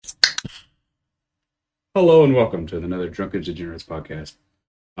Hello and welcome to another Drunken Degenerates Podcast.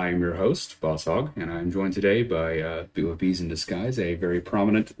 I am your host, Boss Hog, and I'm joined today by Bees in Disguise, a very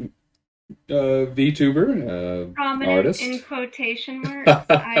prominent VTuber, Prominent in artist. quotation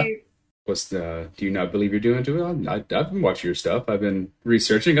marks. Do you not believe you're doing too well? I've been watching your stuff. I've been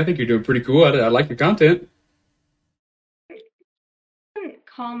researching. I think you're doing pretty cool. I like your content. Wouldn't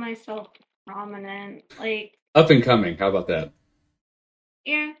call myself prominent. Up and coming. How about that?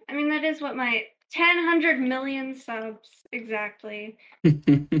 Yeah, I mean, that is what my 100 million subs exactly. But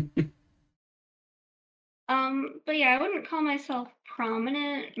yeah, I wouldn't call myself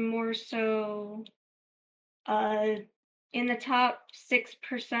prominent, more so, uh, in the top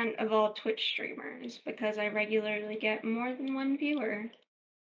 6% of all Twitch streamers because I regularly get more than one viewer.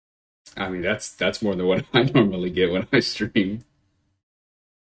 I mean, that's more than what I normally get when I stream.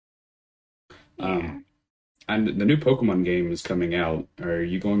 Um, Yeah. and the new Pokemon game is coming out. Are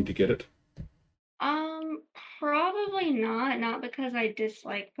you going to get it? Um, Probably not. Not because I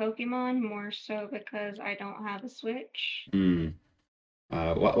dislike Pokemon, more so because I don't have a Switch. Hmm.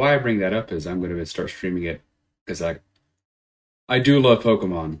 Why I bring that up is I'm going to start streaming it because I do love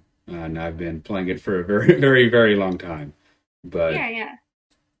Pokemon and I've been playing it for a very very long time. But Yeah, yeah.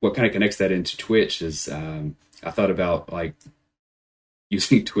 what kind of connects that into Twitch is I thought about like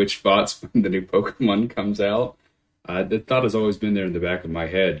using Twitch bots when the new Pokemon comes out. The thought has always been there in the back of my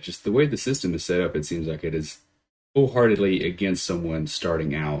head. Just the way the system is set up, it seems like it is wholeheartedly against someone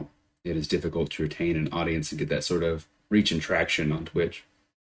starting out. It is difficult to retain an audience and get that sort of reach and traction on Twitch.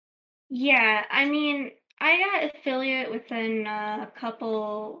 Yeah, I mean, I got affiliate within a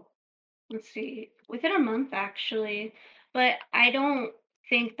couple, let's see, within a month actually, but I don't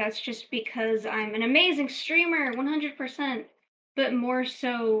think that's just because I'm an amazing streamer, 100%, but more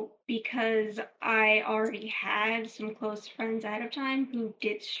so because I already had some close friends ahead of time who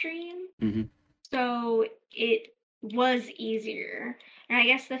did stream. Hmm. So it was easier. And I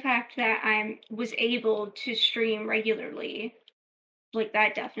guess the fact that I was able to stream regularly, like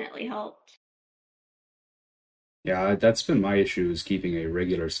that definitely helped. Yeah, that's been my issue is keeping a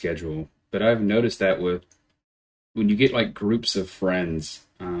regular schedule. But I've noticed that with when you get like groups of friends,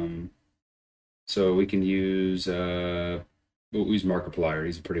 so we can use we'll use Markiplier.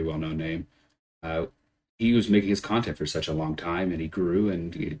 He's a pretty well known name. Uh, he was making his content for such a long time, and he grew,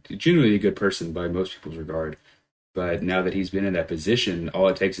 and genuinely a good person by most people's regard. But now that he's been in that position, all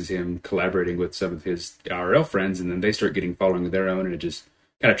it takes is him collaborating with some of his IRL friends, and then they start getting following of their own, and it just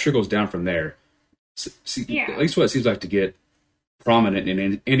kind of trickles down from there. At Yeah. least what it seems like to get prominent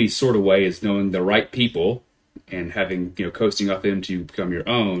in any sort of way is knowing the right people and having coasting off them to become your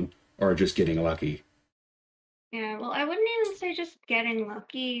own, or just getting lucky. Yeah, well, I wouldn't even say just getting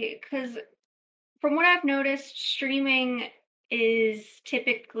lucky, because from what I've noticed, streaming is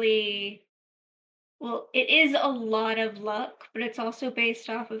typically, well, it is a lot of luck, but it's also based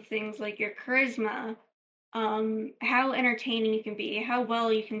off of things like your charisma, how entertaining you can be, how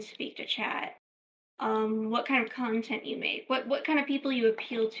well you can speak to chat, what kind of content you make, what kind of people you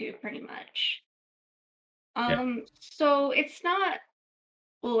appeal to, pretty much. Yeah, So it's not,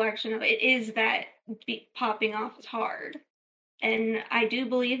 well, actually, no, it is that popping off is hard. And I do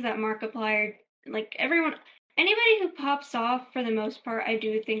believe that Markiplier, like everyone, anybody who pops off for the most part, I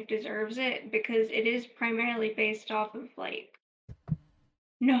do think deserves it because it is primarily based off of like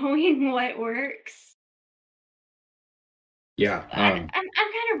knowing what works. yeah. I'm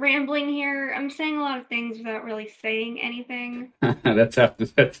kind of rambling here. I'm saying a lot of things without really saying anything. That's half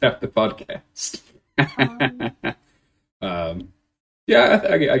the podcast. Um, um, yeah,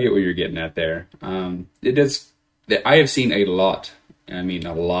 I get what you're getting at there. It does. I have seen a lot. I mean,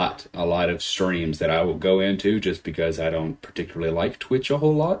 a lot of streams that I will go into just because I don't particularly like Twitch a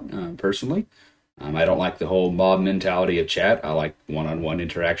whole lot personally. I don't like the whole mob mentality of chat. I like one-on-one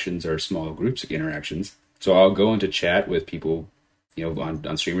interactions or small groups of interactions. So I'll go into chat with people,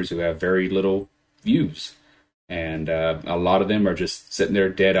 on streamers who have very little views, and a lot of them are just sitting there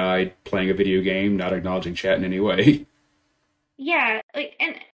dead-eyed playing a video game, not acknowledging chat in any way. yeah, like,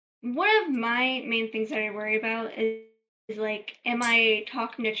 and one of my main things that I worry about is like, am I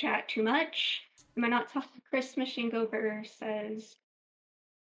talking to chat too much? Am I not talking? Chris Machine Gober says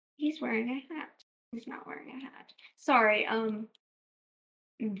he's wearing a hat. He's not wearing a hat. Sorry,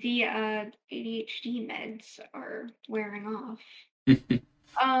 the ADHD meds are wearing off.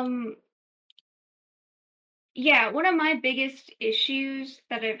 Um, yeah, one of my biggest issues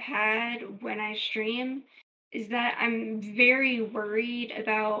that I've had when I stream is that I'm very worried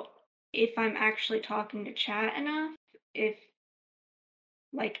about if I'm actually talking to chat enough, if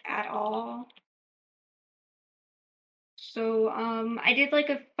like at all. So, I did like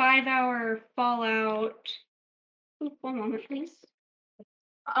a 5-hour Fallout. Oop, one moment, please.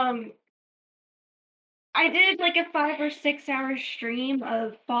 Um, I did like a 5 or 6 hour stream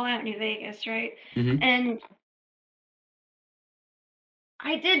of Fallout New Vegas, right? Mm-hmm. And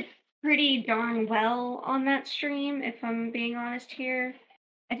I did pretty darn well on that stream, if I'm being honest here.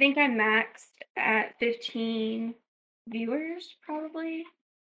 I think I maxed at 15 viewers, probably.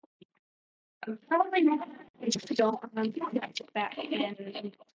 Probably not. I don't remember back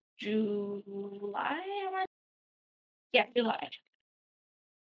in July. Yeah, July.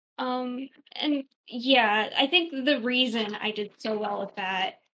 And yeah, I think the reason I did so well with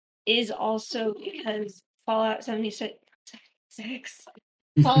that is also because Fallout 76,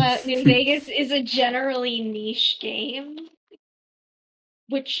 Fallout New Vegas is a generally niche game,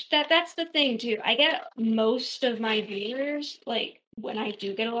 which that's the thing too. I get most of my viewers, like when I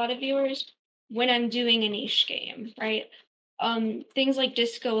do get a lot of viewers, when I'm doing a niche game, right? Things like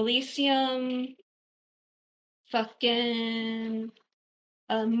Disco Elysium, fucking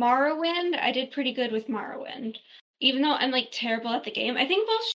Morrowind, I did pretty good with Morrowind. Even though I'm like terrible at the game. I think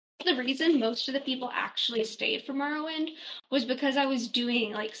the reason most of the people actually stayed for Morrowind was because I was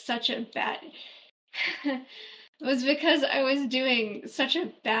doing like such a bad was because I was doing such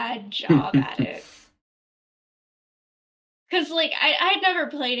a bad job at it. Cause like I'd never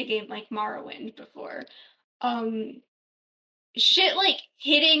played a game like Morrowind before. Um Shit like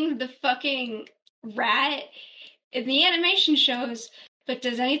hitting the fucking rat in the animation shows, but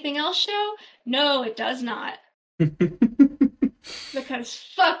does anything else show? No, it does not. Because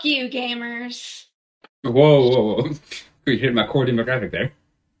fuck you, gamers. Whoa, whoa, whoa. You hit my core demographic there.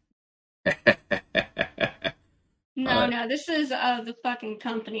 No, this is the fucking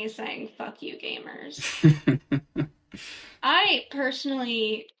company saying fuck you, gamers. I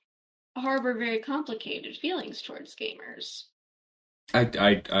personally harbor very complicated feelings towards gamers.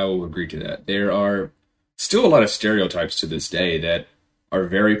 I will agree to that. There are still a lot of stereotypes to this day that are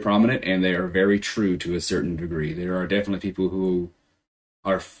very prominent, and they are very true to a certain degree. There are definitely people who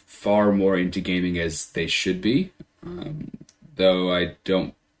are far more into gaming as they should be. Though I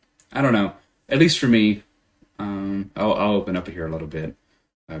don't know. At least for me, I'll open up here a little bit.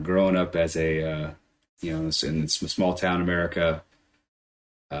 Growing up as a, in small town America,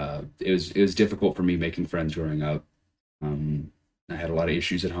 it was difficult for me making friends growing up. I had a lot of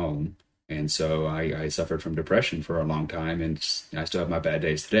issues at home, and so I suffered from depression for a long time, and I still have my bad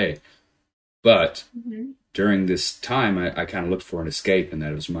days today. But during this time, I kind of looked for an escape, and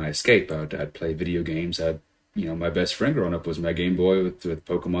that was my escape. I'd play video games. My best friend growing up was my Game Boy with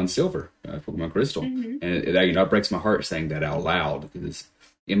Pokemon Silver, Pokemon Crystal, and it breaks my heart saying that out loud, because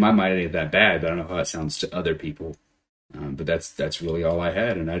in my mind it ain't that bad, but I don't know how it sounds to other people. But that's really all I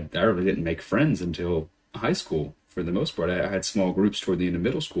had, and I really didn't make friends until high school. For the most part, I had small groups toward the end of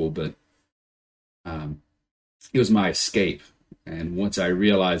middle school, but it was my escape. And once I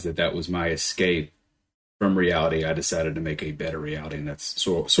realized that was my escape from reality, I decided to make a better reality, and that's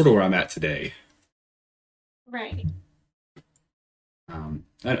sort of where I'm at today. Right.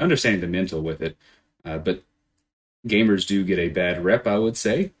 Understanding the mental with it, but gamers do get a bad rep, I would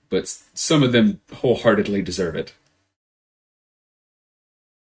say, but some of them wholeheartedly deserve it.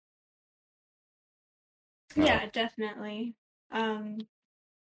 Yeah, definitely.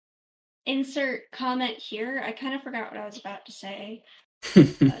 Insert comment here. I kind of forgot what I was about to say.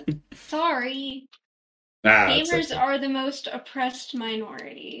 Sorry. Gamers Okay. are the most oppressed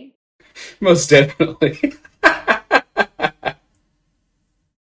minority. Most definitely.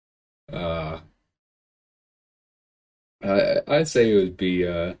 I'd say it would be,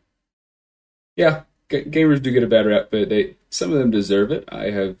 gamers do get a bad rap, but some of them deserve it.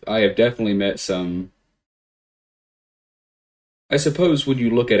 I have definitely met some. I suppose when you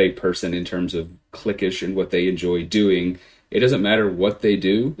look at a person in terms of cliquish and what they enjoy doing, it doesn't matter what they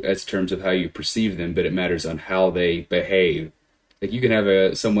do as terms of how you perceive them, but it matters on how they behave. Like, you can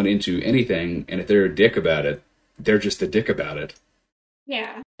have someone into anything, and if they're a dick about it, they're just a dick about it.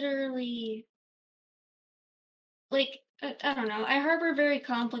 Yeah, literally. Like, I don't know. I harbor very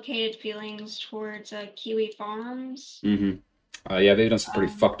complicated feelings towards Kiwi Farms. Mm-hmm. Yeah, they've done some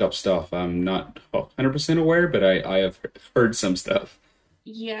pretty fucked up stuff. I'm not 100% aware, but I have heard some stuff.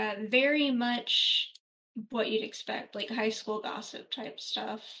 Yeah, very much what you'd expect, like high school gossip type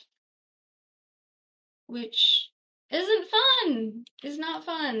stuff. Which isn't fun. Is not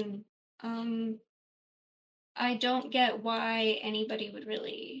fun. I don't get why anybody would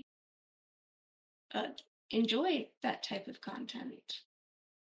really enjoy that type of content.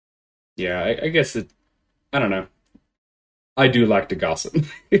 Yeah, I guess I don't know. I do like to gossip.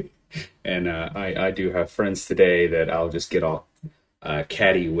 And I do have friends today that I'll just get all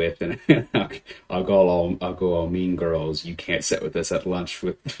catty with, and I'll go all mean girls. You can't sit with us at lunch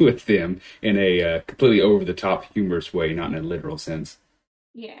with them in a completely over the top humorous way, not in a literal sense.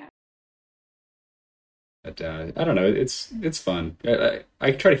 Yeah. But I don't know. It's fun.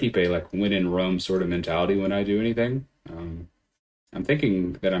 I try to keep a like when in Rome sort of mentality when I do anything. I'm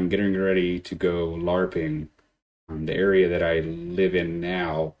thinking that I'm getting ready to go LARPing. The area that I live in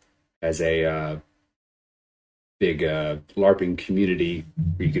now has a big LARPing community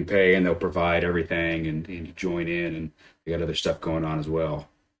where you can pay and they'll provide everything and you join in, and they got other stuff going on as well.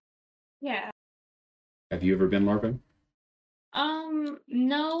 Yeah. Have you ever been LARPing?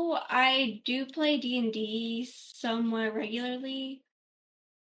 No, I do play D&D somewhat regularly.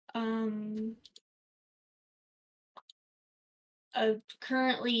 Um, I'm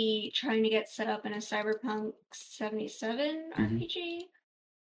currently trying to get set up in a Cyberpunk 77 Hmm. RPG.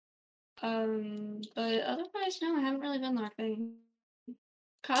 But otherwise, no, I haven't really been LARPing.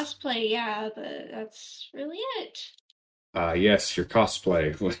 Cosplay, yeah, but that's really it. Yes, your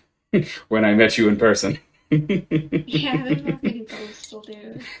cosplay when I met you in person. Yeah, the fucking postal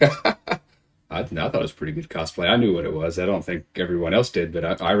dude. I thought it was pretty good cosplay. I knew what it was. I don't think everyone else did,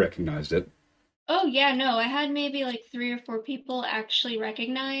 but I recognized it. Oh yeah, no, I had maybe like 3 or 4 people actually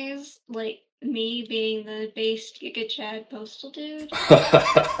recognize like me being the based Giga Chad postal dude.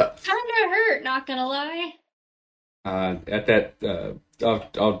 Kinda hurt, not gonna lie. At that,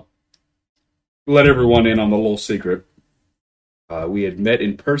 I'll let everyone in on the little secret. We had met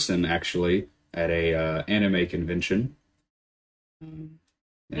in person actually at a anime convention. Um,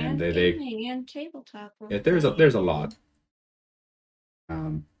 and And they gaming and tabletop role yeah, there's a playing. lot.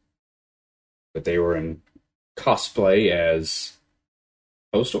 But they were in cosplay as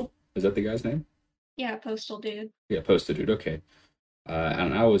Postal. Is that the guy's name? Yeah, postal dude. Yeah, Postal dude. Okay.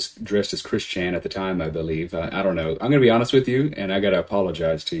 And I was dressed as Chris Chan at the time, I believe. I don't know. I'm gonna be honest with you, and I gotta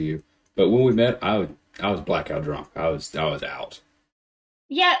apologize to you. But when we met, I was blackout drunk. I was out.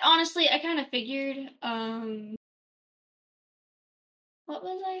 Yeah, honestly, I kind of figured. What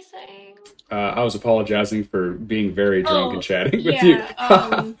was I saying? I was apologizing for being very drunk and Oh, chatting with you.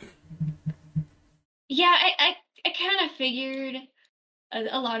 yeah. Yeah, I kind of figured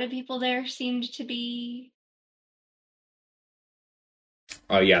a lot of people there seemed to be.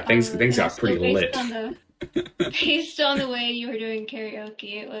 Oh yeah, things And got also pretty lit. based on the way you were doing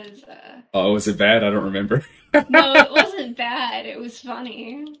karaoke, it was Oh, was it bad? I don't remember. no, it wasn't bad. It was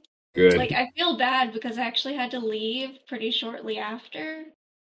funny. Like Good. I feel bad because I actually had to leave pretty shortly after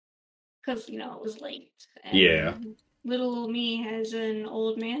because it was late Yeah. and little old me has an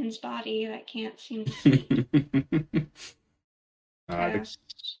old man's body that can't seem to sleep uh, the, past.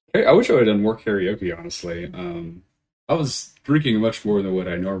 I wish I would have done more karaoke. Honestly, I was drinking much more than what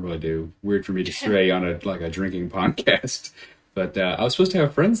I normally do. Weird for me to stray on a drinking podcast. But I was supposed to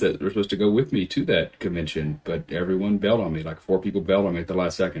have friends that were supposed to go with me to that convention, but everyone bailed on me. Like 4 people bailed on me at the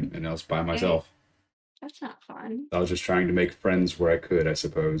last second, and I was by Dang, myself. that's not fun. I was just trying to make friends where I could, I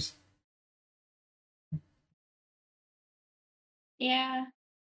suppose. Yeah,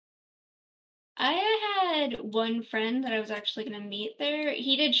 I had one friend that I was actually going to meet there.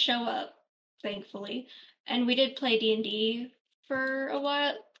 He did show up, thankfully, and we did play D&D for a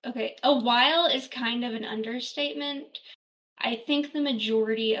while. Okay, a while is kind of an understatement. I think the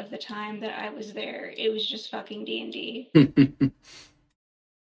majority of the time that I was there, it was just fucking D&D.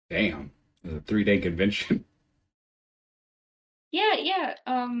 Damn, it was a 3-day convention. Yeah, yeah.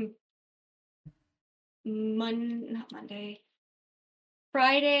 Not Monday.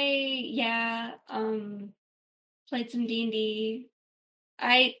 Friday, yeah. Played some D&D.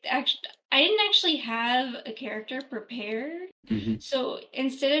 I didn't actually have a character prepared. Hmm. So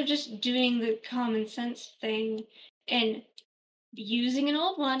instead of just doing the common sense thing and using an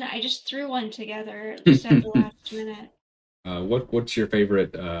old one, I just threw one together just at the last minute. What's your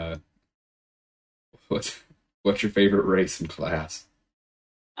favorite what's what's your favorite race and class?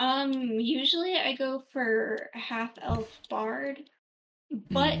 Usually I go for half elf bard,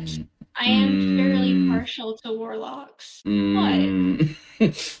 but Mm, I am fairly mm, partial to warlocks. What? mm,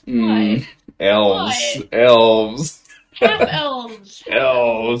 What? elves, What? elves, Half elves. Half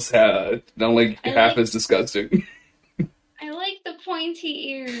elves. elves. Only I half like as disgusting. I like the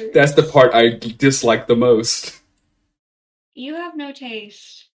pointy That's the ears. part I dislike the most. You have no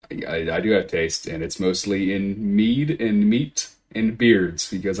taste. I do have taste, and it's mostly in mead and meat and beards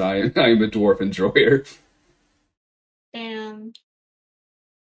because I'm a dwarf enjoyer. Damn.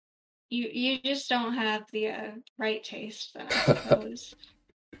 You just don't have the right taste then, I suppose.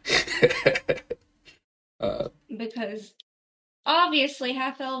 uh, Because obviously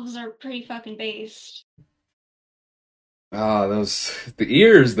half elves are pretty fucking based. Ah, the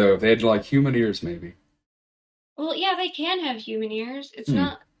ears though. If they had like human ears, maybe. Well, yeah, they can have human ears.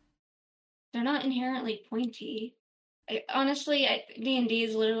 Hmm. They're not inherently pointy. Honestly, D&D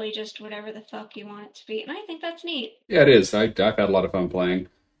is literally just whatever the fuck you want it to be, and I think that's neat. Yeah, it is. I've had a lot of fun playing.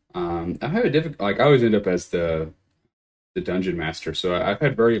 I have a difficult. Like I always end up as the dungeon master, so I've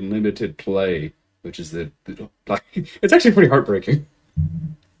had very limited play, which is the like it's actually pretty heartbreaking.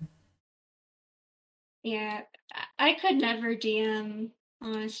 Yeah, I could never DM,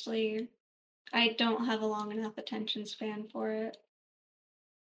 honestly. I don't have a long enough attention span for it.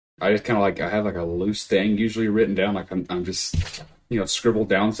 I just kind of like I have like a loose thing usually written down, like I'm just scribble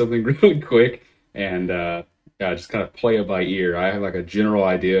down something really quick and yeah, just kind of play it by ear. I have like a general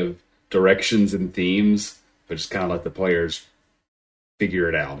idea of directions and themes, but just kind of let the players figure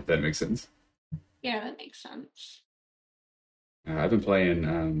it out. If that makes sense. Yeah, that makes sense. I've been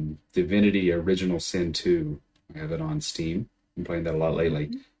playing Divinity Original Sin 2. I have it on Steam. I'm playing that a lot lately.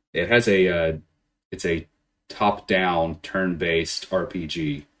 Mhm. It has it's a top-down turn-based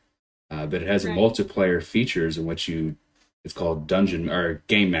RPG, but it has a Right. multiplayer features in which it's called Dungeon or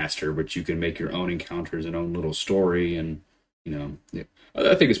Game Master, which you can make your own encounters and own little story, and yeah,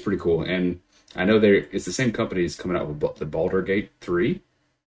 I think it's pretty cool. And I know it's the same company that's coming out with the Baldur's Gate 3,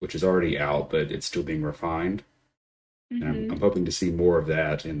 which is already out, but it's still being refined. And I'm Mm-hmm. hoping to see more of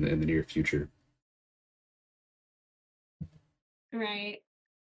that in the near future. Right.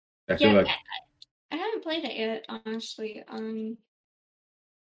 I feel Yeah, like I haven't played it yet, honestly.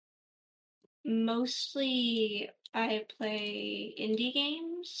 Mostly I play indie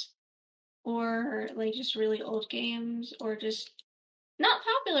games or like just really old games or just not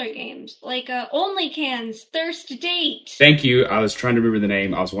popular games like Only Cans Thirst Date. thank you. I was trying to remember the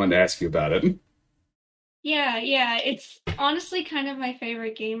name. I was wanting to ask you about it. Yeah, yeah, it's honestly kind of my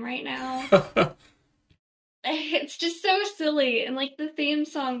favorite game right now. It's just so silly and like the theme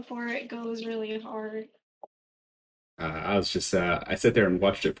song for it goes really hard. I was just I sat there and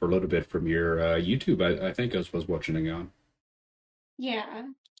watched it for a little bit from your YouTube. I think I was watching it on. Yeah.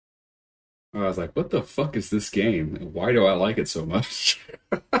 I was like, what the fuck is this game? Why do I like it so much?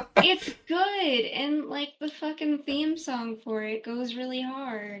 It's good and like the fucking theme song for it goes really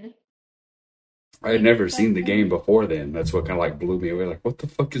hard. I had Like never it's seen the game fucking before then. That's what kind of like blew me away. Like, what the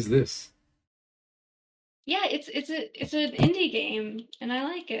fuck is this? yeah, it's an indie game and I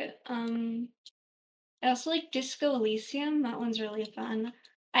like it. I also like Disco Elysium. That one's really fun.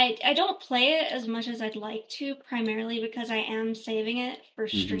 I don't play it as much as I'd like to, primarily because I am saving it for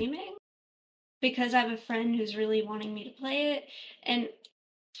Hmm. streaming. Because I have a friend who's really wanting me to play it, and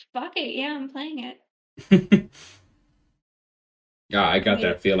fuck it, yeah, I'm playing it. Yeah, I got Wait,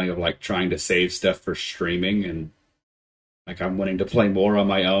 that feeling of like trying to save stuff for streaming and like I'm wanting to play more on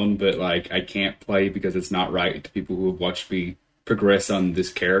my own, but like I can't play because it's not right to people who have watched me progress on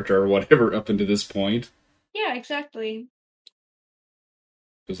this character or whatever up until this point. yeah, exactly.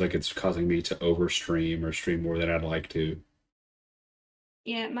 Feels like it's causing me to overstream or stream more than I'd like to.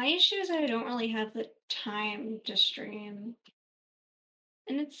 Yeah, my issue is I don't really have the time to stream,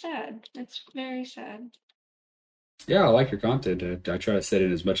 and it's sad. It's very sad. Yeah, I like your content. I try to set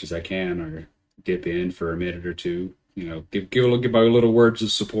in as much as I can or dip in for a minute or two. Give my little words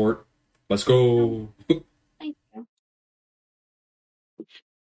of support. Let's Oh, go. thank you.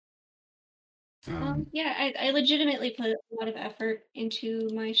 Um, Yeah, I legitimately put a lot of effort into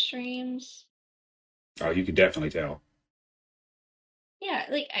my streams. oh, you can definitely tell. Yeah,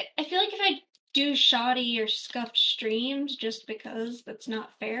 like I feel like if I do shoddy or scuffed streams just because that's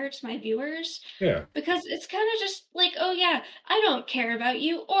not fair to my viewers, Yeah. because it's kind of just like, oh yeah, I don't care about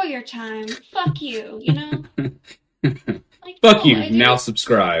you or your time. Fuck you, you know? Like Fuck no, you. Now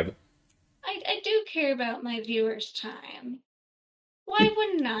subscribe. I do care about my viewers' time. Why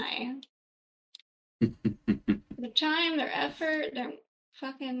wouldn't I? Their time, their effort, their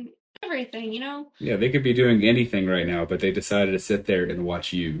fucking everything, you know? Yeah, they could be doing anything right now, but they decided to sit there and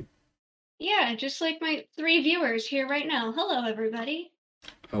watch you. Yeah, just like my 3 viewers here right now. Hello, everybody.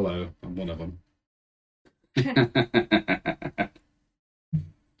 Hello, I'm one of them.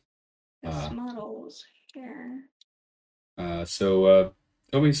 The models here. So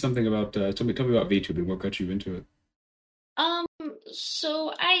tell me something about tell me about VTubing. What got you into it? Um,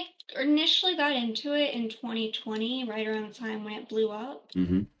 so I initially got into it in 2020, right around the time when it blew up.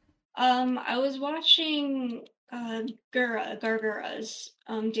 Hmm. I was watching Gargara's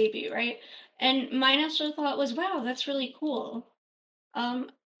debut, right? And my initial thought was, wow, that's really cool.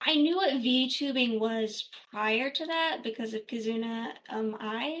 I knew what VTubing was prior to that because of Kazuna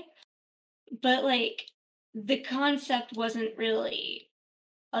I, but like the concept wasn't really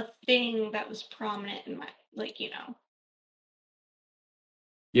a thing that was prominent in my, like, you know.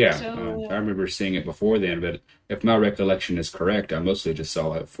 Yeah, I So, remember seeing it before then, but if my recollection is correct, I mostly just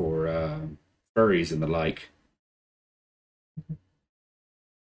saw it for furries and the like.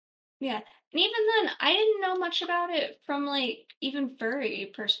 yeah. And even then, I didn't know much about it from like even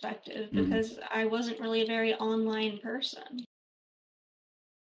furry perspective Hmm. because I wasn't really a very online person.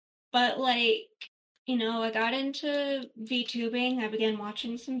 But like, you know, I got into VTubing. I began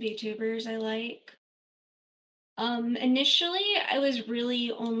watching some VTubers I like. Initially, I was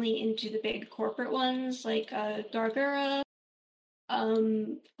really only into the big corporate ones like Gargura,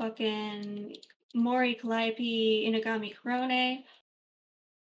 fucking Mori Calliope, Inagami Korone.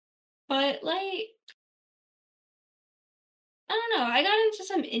 But like, I don't know. I got into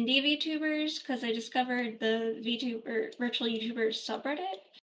some indie VTubers because I discovered the VTuber virtual YouTubers subreddit.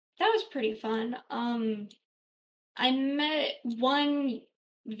 That was pretty fun. I met one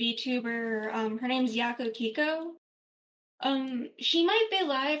VTuber. Her name's Yako Kiko. She might be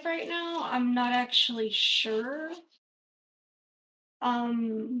live right now. I'm not actually sure.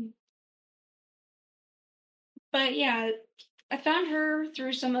 Um, but yeah, I found her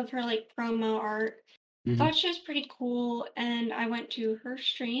through some of her like promo art. Hmm. Thought she was pretty cool, and I went to her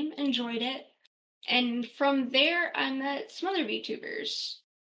stream, enjoyed it. And from there, I met some other VTubers.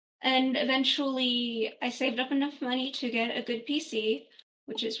 And eventually, I saved up enough money to get a good PC,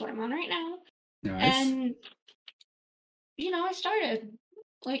 which is what I'm on right now. Nice. And, you know, I started.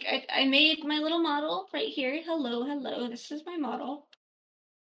 Like, I made my little model right here. Hello, hello, this is my model.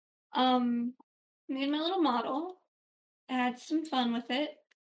 Um, made my little model, had some fun with it,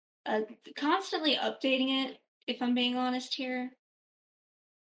 uh, constantly updating it, if I'm being honest here.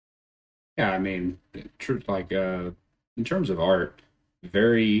 Yeah, I mean, true. Like in terms of art,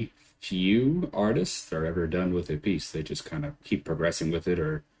 very few artists are ever done with a piece. They just kind of keep progressing with it.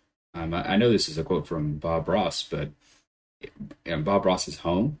 Or I know this is a quote from Bob Ross, but in Bob Ross's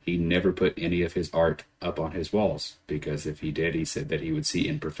home, he never put any of his art up on his walls because if he did, he said that he would see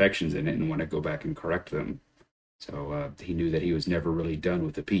imperfections in it and want to go back and correct them. So he knew that he was never really done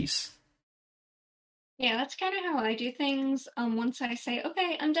with the piece. Yeah, that's kind of how I do things. Once I say,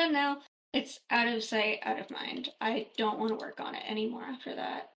 okay, I'm done now, it's out of sight, out of mind. I don't want to work on it anymore after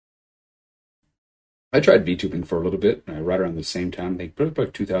that. I tried VTubing for a little bit, right around the same time. I think probably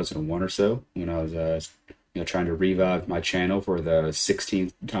about 2001 or so, when I was, trying to revive my channel for the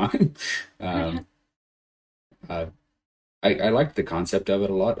 16th time. Um, uh, I liked the concept of it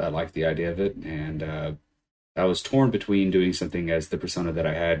a lot. I liked the idea of it, and I was torn between doing something as the persona that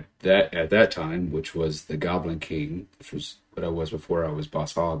I had that at that time, which was the Goblin King, which was what I was before I was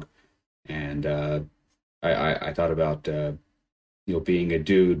Boss Hog, and I thought about being a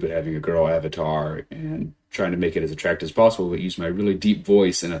dude but having a girl avatar and trying to make it as attractive as possible, but use my really deep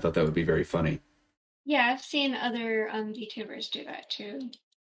voice, and I thought that would be very funny. Yeah, I've seen other VTubers do that too.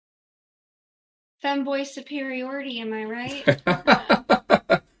 Femboy superiority, am I right?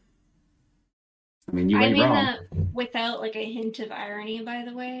 I mean, you I ain't mean wrong. that without like a hint of irony, by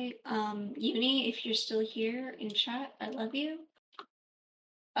the way. Uni, if you're still here in chat, I love you.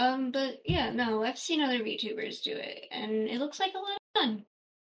 But yeah, no, I've seen other VTubers do it, and it looks like a lot of fun.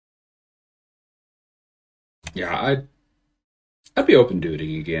 Yeah, I'd be open to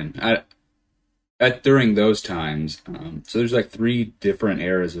doing it again. During those times, so there's like three different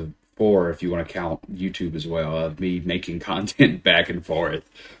eras of four, if you want to count YouTube as well, of me making content back and forth.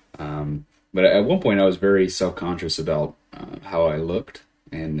 But at one point, I was very self conscious about how I looked,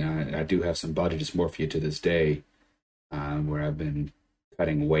 and I do have some body dysmorphia to this day, where I've been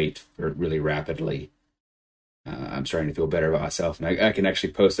cutting weight really rapidly. I'm starting to feel better about myself, and I can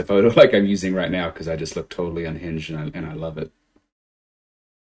actually post a photo like I'm using right now because I just look totally unhinged, and I love it.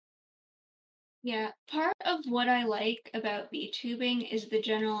 Yeah, part of what I like about VTubing is the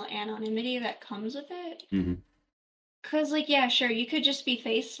general anonymity that comes with it. Hmm. 'Cause, like, yeah, sure, you could just be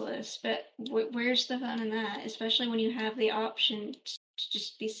faceless, but where's the fun in that? Especially when you have the option to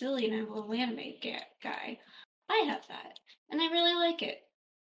just be silly and have a little anime guy. I have that, and I really like it.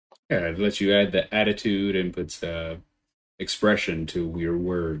 Yeah, it lets you add the attitude and puts expression to your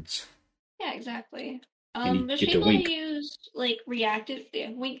words, Yeah, exactly. and you There's get to people who wink. use, like, reactive, yeah,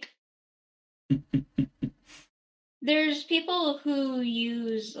 wink. There's people who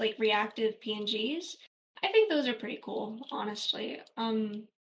use, like, reactive PNGs. I think those are pretty cool, honestly.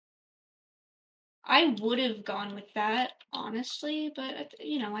 I would have gone with that, honestly, but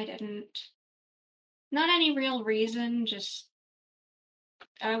you know, I didn't. Not any real reason, just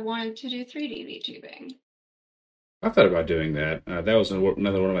I wanted to do 3D VTubing. I thought about doing that. That was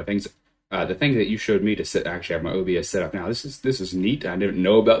another one of my things. The thing that you showed me to set, actually, I have my OBS set up now. This is neat. I didn't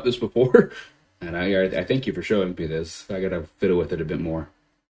know about this before, and I thank you for showing me this. I gotta fiddle with it a bit more.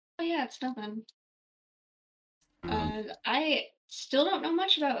 Oh yeah, it's nothing. Um, I still don't know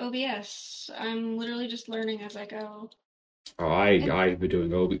much about OBS. I'm literally just learning as I go. And I've been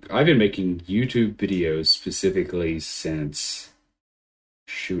doing I've been making YouTube videos specifically since,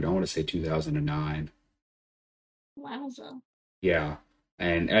 shoot, I want to say 2009. wowza. Yeah,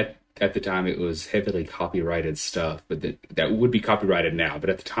 and at the time it was heavily copyrighted stuff, but that would be copyrighted now, but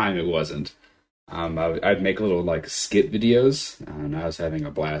at the time it wasn't. I'd make little like skit videos, and I was having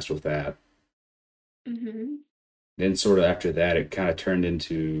a blast with that. Mm-hmm. Then sort of after that, it kind of turned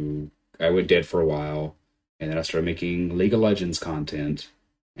into I went dead for a while, and then I started making League of Legends content,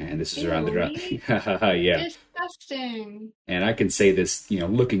 and this is around Ew, the yeah. disgusting. And I can say this,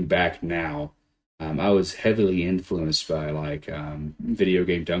 looking back now, I was heavily influenced by like Video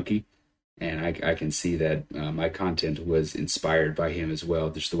Game Donkey, and I can see that my content was inspired by him as well,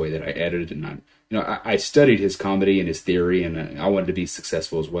 just the way that I edited and I studied his comedy and his theory, and I wanted to be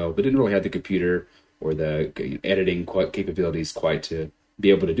successful as well, but didn't really have the computer or the editing capabilities quite to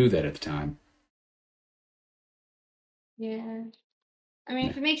be able to do that at the time. Yeah. I mean,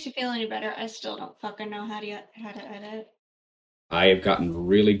 if it makes you feel any better, I still don't fucking know how to edit. I have gotten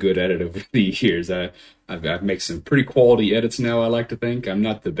really good at it over the years. I've made some pretty quality edits now. I like to think I'm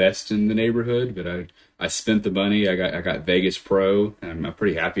not the best in the neighborhood, but I spent the money. I got Vegas Pro, and I'm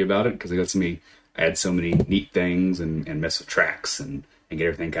pretty happy about it because it lets me add so many neat things and mess with tracks and get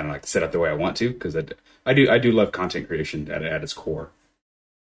everything kind of like set up the way I want to. Because I do love content creation at its core.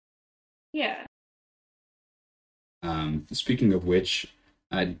 Yeah. Speaking of which,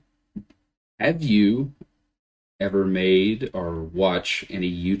 I have you ever made or watch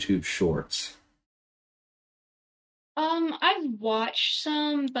any YouTube shorts? I've watched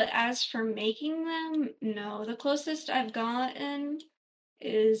some, but as for making them, no. The closest I've gotten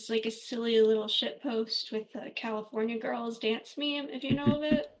is like a silly little shit post with the California Girls dance meme, if you know of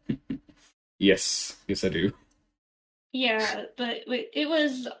it. Yes, yes, I do. Yeah, but it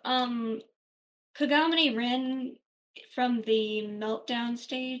was Kagami Rin from the Meltdown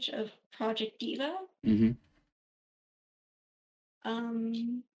stage of Project Diva. Hmm.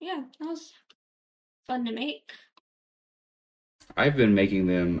 Yeah, that was fun to make. I've been making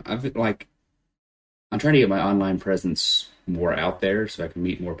them. I've been like I'm trying to get my online presence more out there so I can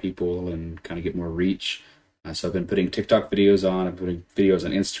meet more people and kind of get more reach. So I've been putting TikTok videos on. I've been putting videos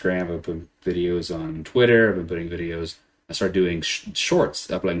on Instagram. I've put videos on Twitter. I've been putting videos. I started doing shorts,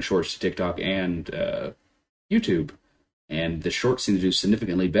 uploading shorts to TikTok and YouTube, and the shorts seem to do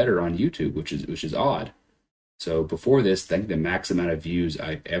significantly better on YouTube, which is odd. So before this, I think the max amount of views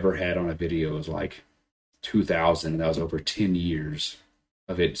I've ever had on a video was like 2,000, and that was over 10 years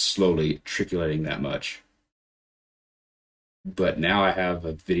of it slowly trickulating that much. But now I have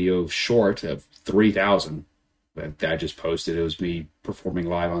a video short of 3,000 that I just posted. It was me performing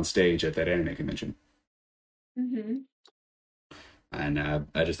live on stage at that anime convention. Hmm. And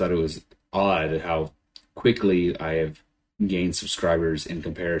I just thought it was odd how quickly I have gained subscribers in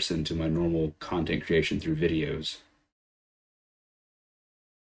comparison to my normal content creation through videos.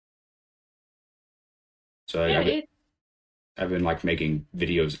 So Yeah, I've been like making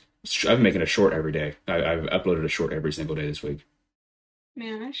videos. I've been making a short every day. I've uploaded a short every single day this week.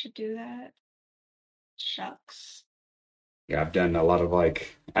 man, I should do that. Shucks. Yeah, I've done a lot of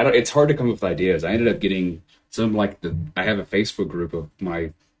like I don't. It's hard to come up with ideas. I ended up getting some like I have a Facebook group of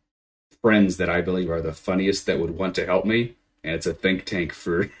my friends that I believe are the funniest that would want to help me, and it's a think tank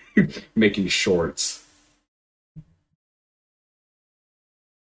for making shorts.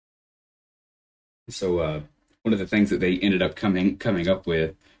 So one of the things that they ended up coming up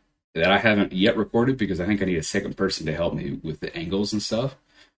with that I haven't yet recorded because I think I need a second person to help me with the angles and stuff.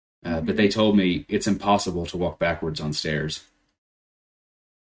 But Hmm. they told me it's impossible to walk backwards on stairs.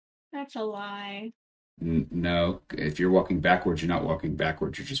 That's a lie. No, if you're walking backwards, you're not walking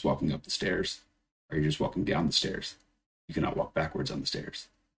backwards. You're just walking up the stairs, or you're just walking down the stairs. You cannot walk backwards on the stairs.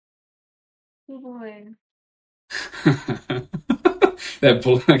 Oh boy.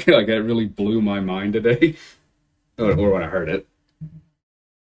 Like that really blew my mind today, or when I heard it.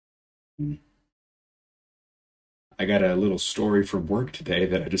 I got a little story from work today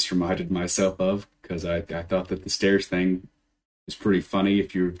that I just reminded myself of because I thought that the stairs thing was pretty funny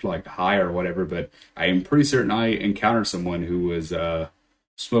if you're like high or whatever, but I am pretty certain I encountered someone who was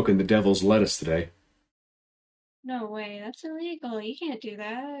smoking the devil's lettuce today. No way. That's illegal. You can't do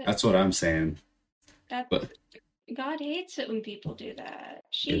that. That's what I'm saying. That But God hates it when people do that.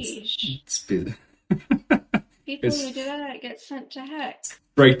 it's Sheesh. it's people who do that get sent to heck.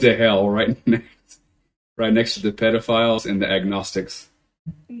 Straight to hell, right next to the pedophiles and the agnostics.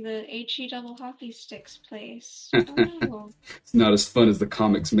 The HE double hockey sticks place. Oh no. It's not as fun as the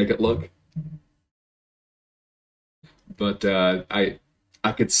comics make it look. But I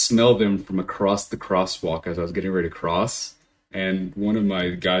could smell them from across the crosswalk as I was getting ready to cross. And one of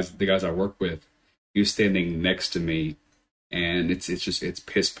the guys I work with, he was standing next to me, and it's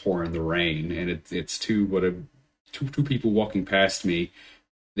piss pouring the rain, and it's two people walking past me.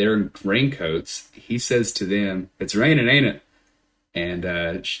 They're in raincoats. He says to them, "It's raining, ain't it?" And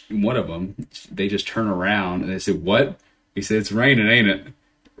one of them, they just turn around and they say, "What?" He said, "It's raining, ain't it?"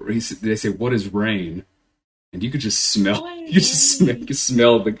 They say, "What is rain?" And you could just smell. You just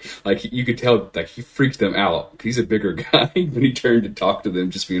smell you could tell like he freaked them out. He's a bigger guy when he turned to talk to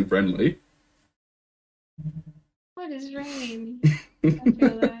them, just being friendly. What is rain? I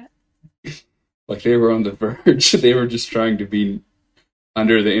feel that. Like they were on the verge. They were just trying to be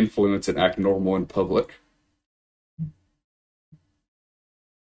under the influence and act normal in public.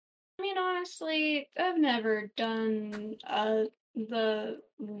 I mean, honestly, I've never done the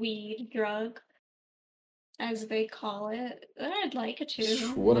weed drug, as they call it. I'd like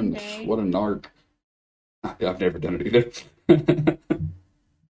to one day. What a narc. I've never done it either.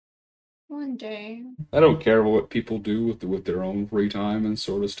 One day. I don't care what people do with their own free time and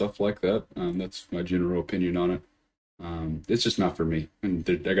sort of stuff like that. That's my general opinion on it. It's just not for me, and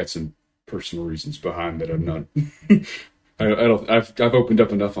I got some personal reasons behind that. I'm not. I've opened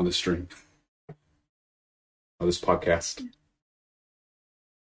up enough on this stream, on this podcast.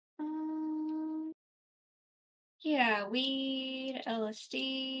 Yeah, weed,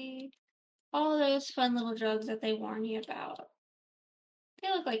 LSD, all those fun little drugs that they warn you about. They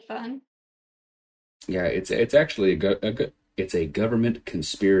look like fun. Yeah, it's actually it's a government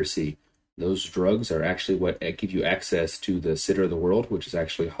conspiracy. Those drugs are actually what give you access to the center of the world, which is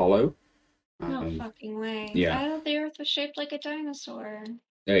actually hollow. No fucking way. Yeah. I thought the Earth was shaped like a dinosaur.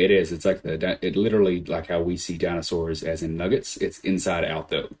 Yeah, it is. It's like it literally like how we see dinosaurs as in nuggets. It's inside out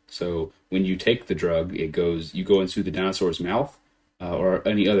though. So when you take the drug, you go into the dinosaur's mouth or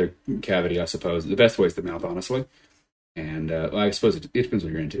any other cavity, I suppose. The best way is the mouth, honestly. And I suppose it depends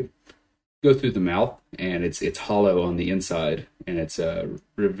what you're into. Go through the mouth, and it's hollow on the inside, and it's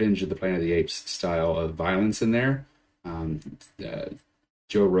Revenge of the Planet of the Apes style of violence in there.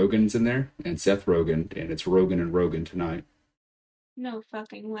 Joe Rogan's in there, and Seth Rogen, and it's Rogan and Rogan tonight. No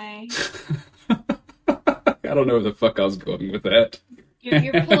fucking way. I don't know where the fuck I was going with that.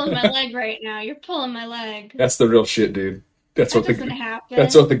 You're pulling my leg right now. You're pulling my leg. That's the real shit, dude. That doesn't happen.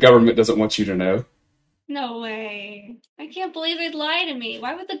 That's what the government doesn't want you to know. No way. I can't believe they'd lie to me.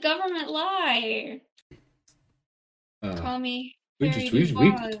 Why would the government lie? Call me.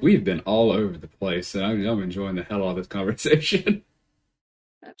 We've been all over the place, and I'm enjoying the hell out of this conversation.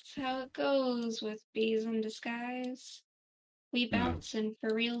 That's how it goes with bees in disguise. We bouncing for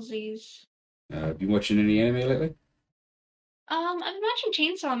realsies. Have you been watching any anime lately? I've been watching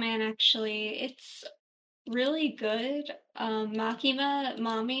Chainsaw Man, actually. It's really good. Makima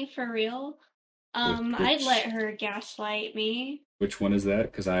Mommy, for real. I'd let her gaslight me. Which one is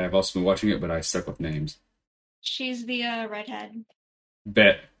that? Because I have also been watching it, but I suck with names. She's the redhead.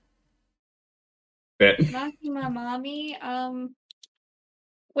 Bet. Makima Mommy,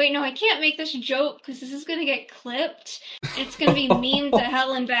 wait, no, I can't make this joke because this is gonna get clipped. It's gonna be memed to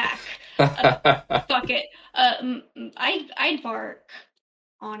hell and back. Fuck it. I'd bark.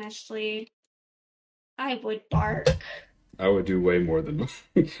 Honestly, I would bark. I would do way more than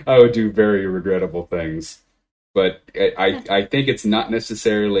I would do very regrettable things, but I think it's not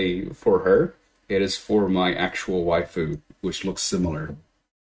necessarily for her. It is for my actual waifu, which looks similar.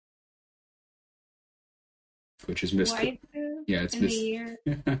 Which is Miss. Yeah, it's Miss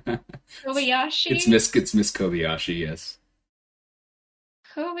Kobayashi. It's Miss Kobayashi. Yes.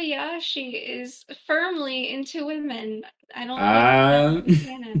 Kobayashi is firmly into women. I don't know.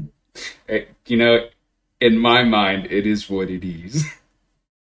 Canon. You know, in my mind, it is what it is.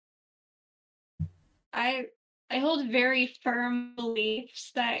 I hold very firm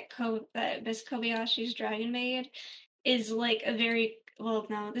beliefs that Miss Kobayashi's Dragon Maid is like a very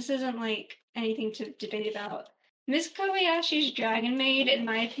no, this isn't like anything to debate about. Miss Kobayashi's Dragon Maid, in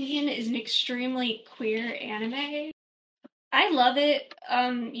my opinion, is an extremely queer anime. I love it.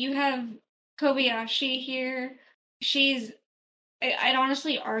 You have Kobayashi here. I'd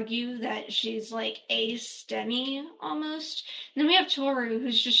honestly argue that she's like a STEMI almost. And then we have Toru,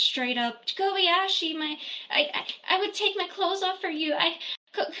 who's just straight up Kobayashi. I would take my clothes off for you.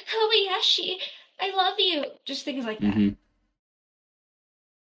 Kobayashi, I love you. Just things like that. Mm-hmm.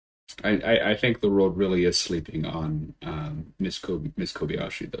 I think the world really is sleeping on Miss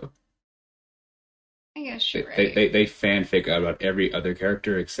Kobayashi though. I guess They, you're they right. they they fanfic about every other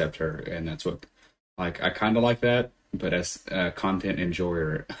character except her, and that's what like I kind of like that, but as a content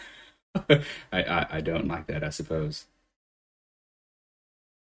enjoyer, I don't like that. I suppose.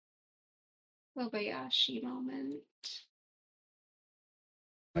 Kobayashi moment.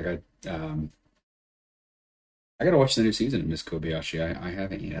 Like I gotta watch the new season of Miss Kobayashi. I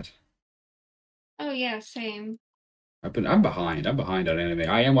haven't yet. Oh yeah, same. I'm behind. I'm behind on anime.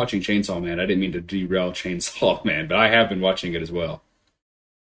 I am watching Chainsaw Man. I didn't mean to derail Chainsaw Man, but I have been watching it as well.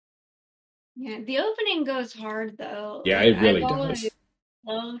 Yeah, the opening goes hard though. Yeah, Like it I've really always does.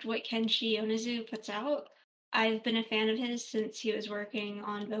 loved what Kenshi Yonezu puts out. I've been a fan of his since he was working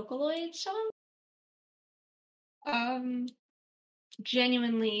on Vocaloid song. Um,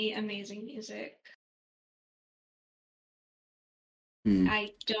 Genuinely amazing music. Hmm.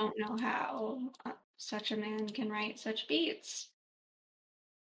 I don't know how such a man can write such beats.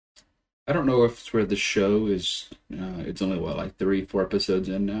 I don't know if it's where the show is. It's only what, like 3, 4 episodes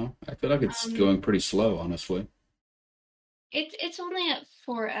in now. I feel like it's Um, going pretty slow, honestly. it's only at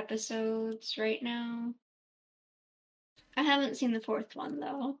 4 episodes right now. I haven't seen the fourth one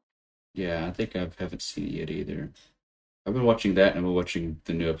though. Yeah, I think I haven't seen it yet either. I've been watching that, and I've been watching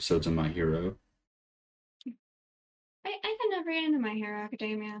the new episodes of My Hero. I could never get into My Hero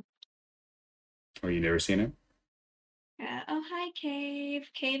Academia. Or you never seen it? Yeah. Oh, hi, Cave.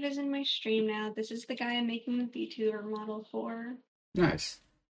 Cave is in my stream now. This is the guy I'm making the VTuber model for. Nice.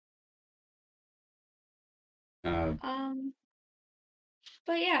 Uh, Um,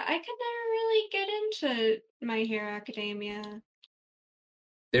 but yeah, I could never really get into My Hero Academia.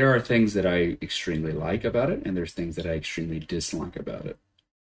 there are things that I extremely like about it, and there's things that I extremely dislike about it.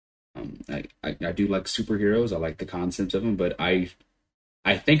 I do like superheroes. I like the concepts of them, but I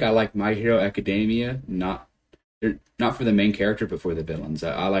think I like My Hero Academia not for the main character, but for the villains.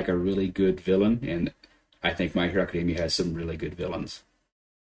 I like a really good villain, and I think My Hero Academia has some really good villains.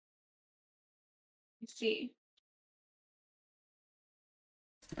 I see.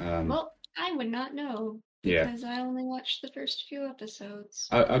 Um, Well, I would not know yeah, because I only watched the first few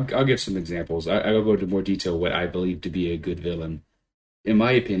episodes. I'll give some examples. I'll go into more detail what I believe to be a good villain. In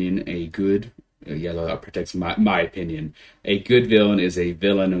my opinion, a good yeah, that protects my opinion. A good villain is a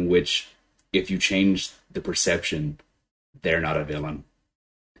villain in which, if you change the perception, they're not a villain.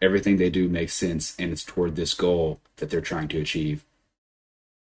 Everything they do makes sense, and it's toward this goal that they're trying to achieve.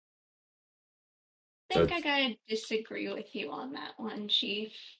 I So, think I gotta disagree with you on that one,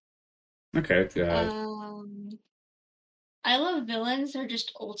 Chief. okay, Um, I love villains. They're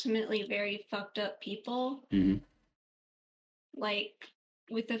just ultimately very fucked up people. mhm. Like,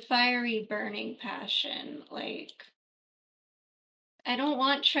 with a fiery, burning passion. Like, I don't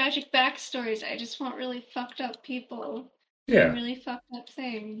want tragic backstories. I just want really fucked up people doing Yeah. really fucked up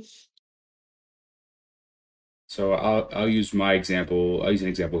things. So I'll use my example. I'll use an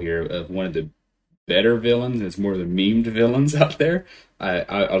example here of one of the better villains. It's more of the memed villains out there.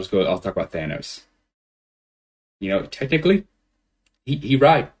 I'll just go. I'll talk about Thanos. You know, technically, he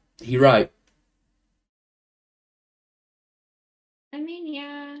right. He right. I mean,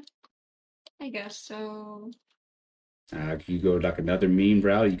 yeah, I guess so. You go like another meme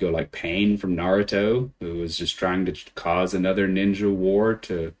route. You go like Pain from Naruto, who was just trying to cause another ninja war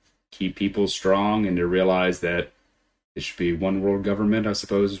to keep people strong and to realize that it should be one world government. I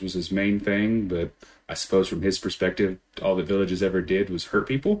suppose was his main thing, but I suppose from his perspective, all the villages ever did was hurt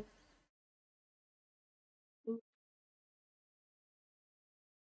people.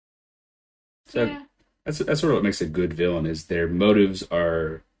 So Yeah, that's sort of what makes a good villain is their motives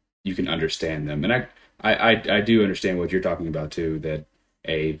are you can understand them, and I do understand what you're talking about too. That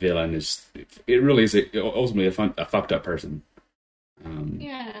a villain is it really is ultimately a fucked up person. Um,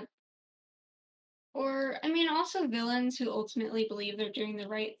 yeah. Or, I mean, also villains who ultimately believe they're doing the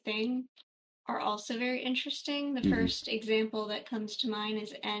right thing are also very interesting. The mhm. first example that comes to mind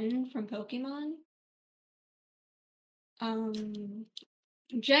is N from Pokemon. Um,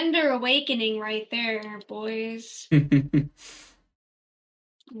 Gender awakening right there, boys.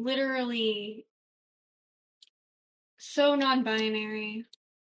 Literally so non-binary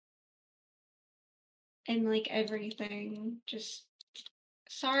in like everything. Just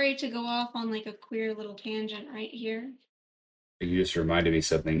sorry to go off on like a queer little tangent right here. You just reminded me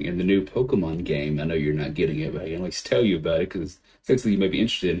something in the new Pokemon game. I know you're not getting it, but I can at least tell you about it because essentially you may be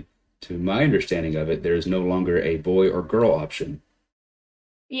interested. To my understanding of it, there is no longer a boy or girl option.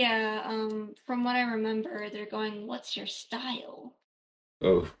 Yeah, from what I remember, they're going, "What's your style?"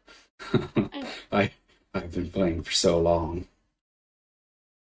 Oh, I I I've been playing for so long.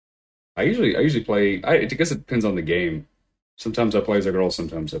 I usually play. I guess it depends on the game. Sometimes I play as a girl.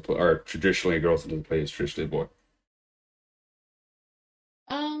 Sometimes I play, or traditionally a girl. Sometimes I play as traditionally a boy.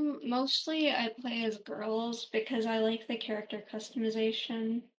 Mostly I play as girls because I like the character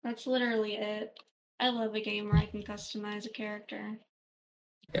customization. That's literally it. I love a game where I can customize a character.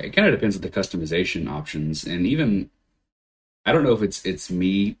 Yeah, it kind of depends on the customization options, and even I don't know if it's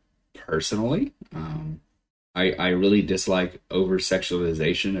me personally. I really dislike over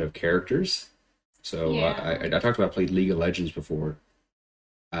sexualization of characters. So Yeah. I talked about I played League of Legends before.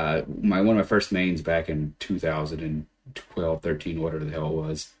 My one of my first mains back in 2012, 13, whatever the hell it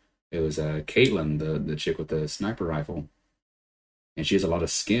was. It was Caitlyn, the chick with the sniper rifle, and she has a lot of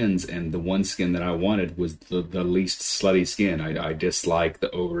skins. And the one skin that I wanted was the least slutty skin. I dislike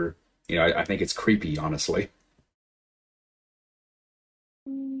the over. I think it's creepy, honestly.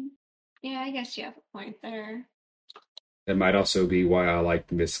 Mm, yeah, I guess you have a point there. That might also be why I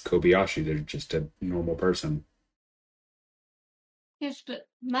like Miss Kobayashi. They're just a normal person. Yes, but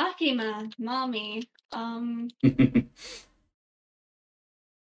Makima, mommy,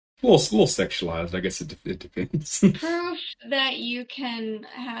 A little sexualized, I guess it depends. proof that you can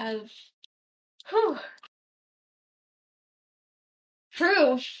have, whew,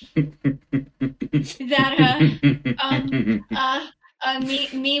 proof that um uh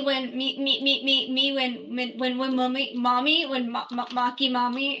me when mommy when Maki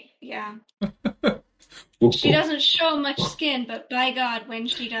mommy, yeah, she doesn't show much skin, but by God, when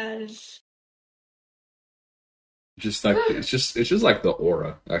she does, Just like it's just like the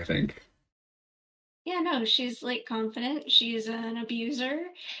aura, I think. yeah, no, she's like confident. She's an abuser.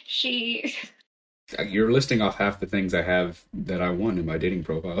 She, You're listing off half the things I have that I want in my dating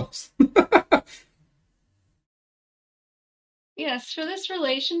profiles. yes, for this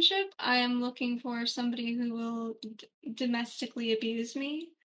relationship, I am looking for somebody who will domestically abuse me.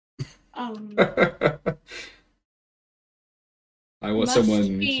 Um, I want must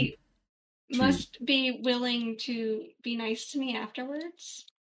someone be to must be willing to be nice to me afterwards.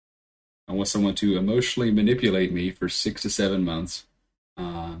 I want someone to emotionally manipulate me for 6 to 7 months,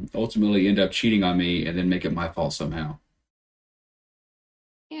 ultimately end up cheating on me, and then make it my fault somehow.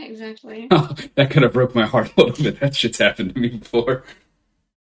 Yeah, exactly. That kind of broke my heart a little bit. That shit's happened to me before.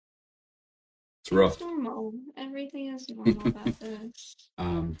 It's It's rough. normal. Everything is normal about this.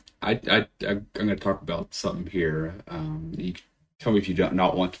 I'm going to talk about something here. You can tell me if you don't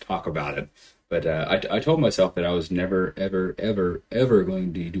not want to talk about it. But I told myself that I was never, ever, ever, ever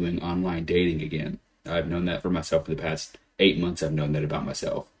going to be doing online dating again. I've known that for myself for the past 8 months. I've known that about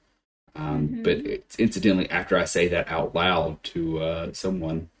myself. But Mm-hmm. it's incidentally, after I say that out loud to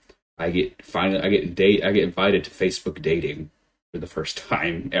someone, I get invited to Facebook dating for the first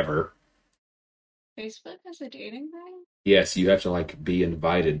time ever. Facebook has a dating thing? Yes, you have to like be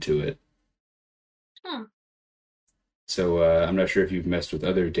invited to it. Huh. So I'm not sure if you've messed with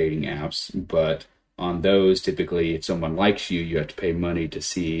other dating apps, but on those, typically, if someone likes you, you have to pay money to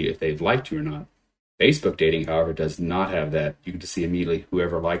see if they've liked you or not. Facebook dating, however, does not have that. You can just see immediately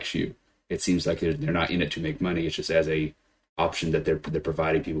whoever likes you. It seems like they're not in it to make money. It's just as a option that they're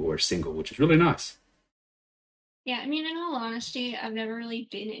providing people who are single, which is really nice. Yeah, I mean, in all honesty, I've never really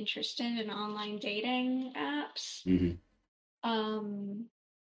been interested in online dating apps. Hmm. Um,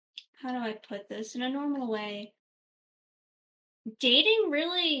 how do I put this in a normal way? Dating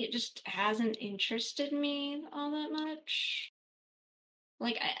really just hasn't interested me all that much.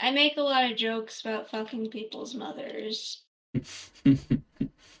 Like, I make a lot of jokes about fucking people's mothers,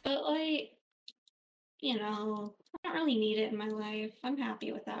 but like, I don't really need it in my life. I'm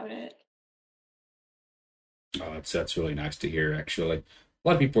happy without it. Oh, that's really nice to hear. Actually, a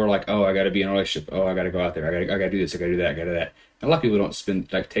lot of people are like, "Oh, I got to be in a relationship. Oh, I got to go out there. I got to do this. I got to do that. I got to do that." And a lot of people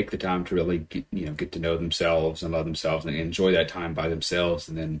don't take the time to really get to know themselves and love themselves and enjoy that time by themselves,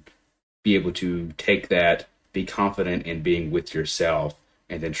 and then be able to take that, be confident in being with yourself,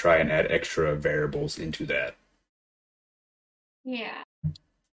 and then try and add extra variables into that. Yeah.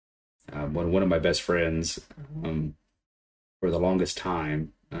 One of my best friends, for the longest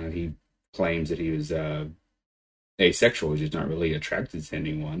time, he claims that he was asexual, he's just not really attracted to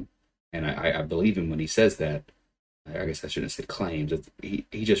anyone. And I believe him when he says that. I guess I shouldn't say claims. He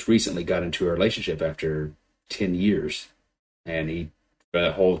just recently got into a relationship after 10 years. And for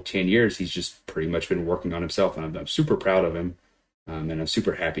that whole 10 years, he's just pretty much been working on himself. And I'm super proud of him. And I'm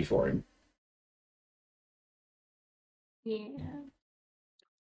super happy for him. Yeah.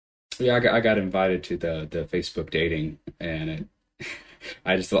 Yeah, I got invited to the Facebook dating. And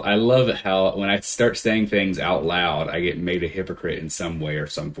I love how when I start saying things out loud, I get made a hypocrite in some way or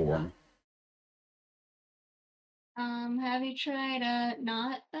some form. Have you tried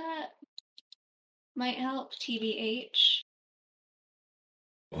not that? Might help, TBH.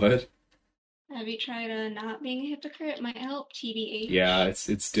 What? Have you tried not being a hypocrite? Might help, Yeah, TBH.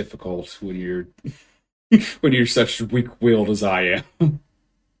 it's difficult when you're when you're such weak-willed as I am.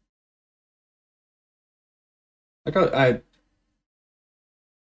 Like I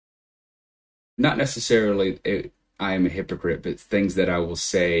not necessarily I am a hypocrite, but things that I will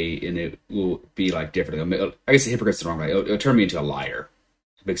say and it will be like different. I guess a hypocrite's the wrong way. It'll turn me into a liar.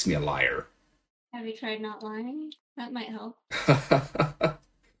 It makes me a liar. Have you tried not lying? That might help.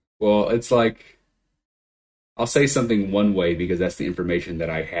 Well, it's like I'll say something one way because that's the information that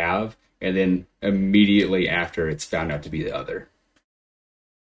I have, and then immediately after it's found out to be the other.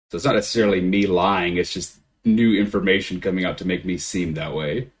 So it's not necessarily me lying, it's just new information coming out to make me seem that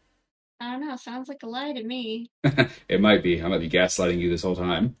way. I don't know, sounds like a lie to me. It might be. I might be gaslighting you this whole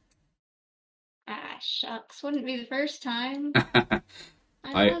time. Ah, shucks. Wouldn't be the first time.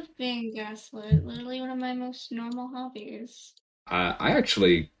 I I love being gaslit. Literally one of my most normal hobbies. I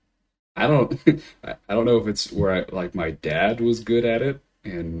actually I don't I don't know if it's where like my dad was good at it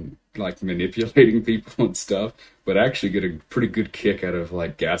and like manipulating people and stuff, but I actually get a pretty good kick out of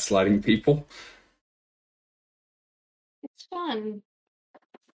like gaslighting people. It's fun.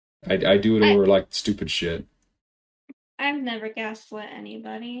 I do it I over like stupid shit. I've never gaslit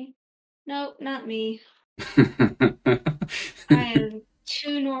anybody. Nope, not me. I am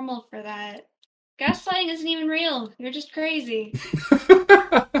too normal for that. Gaslighting isn't even real. You're just crazy.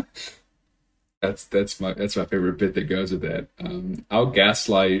 That's my favorite bit that goes with that. I'll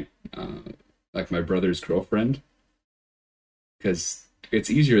gaslight like my brother's girlfriend because it's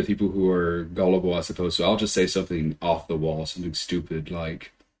easier with people who are gullible, I suppose. So I'll just say something off the wall, something stupid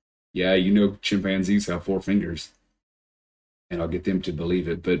like, "Yeah, you know, chimpanzees have four fingers," and I'll get them to believe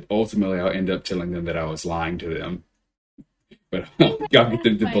it. But ultimately, I'll end up telling them that I was lying to them. But I I'll think that's get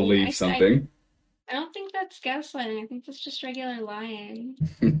them to gaslighting. believe something. I don't think that's gaslighting. I think that's just regular lying.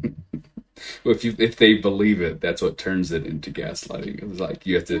 Well, if they believe it, that's what turns it into gaslighting. It's like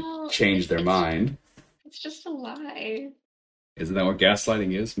you have to No, change their mind. it's just a lie. Isn't that what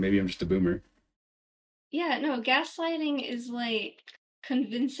gaslighting is? Maybe I'm just a boomer. Yeah, no, gaslighting is like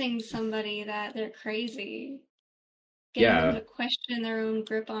convincing somebody that they're crazy, getting them Yeah, to question their own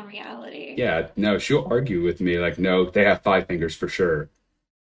grip on reality. yeah. No, she'll argue with me like, no, they have five fingers for sure,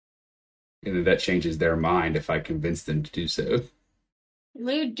 and then that changes their mind if I convince them to do so.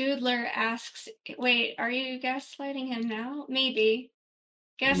 Lou Doodler asks, wait, are you gaslighting him now? Maybe.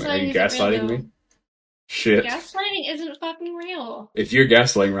 Are you Gaslighting isn't real gaslighting though. me? Shit. Gaslighting isn't fucking real. If you're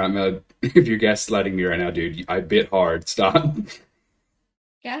gaslighting right now, if you're gaslighting me right now, dude, I bit hard. Stop.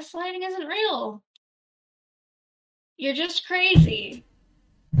 Gaslighting isn't real. You're just crazy.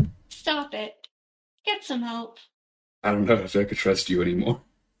 Stop it. Get some help. I don't know if I could trust you anymore.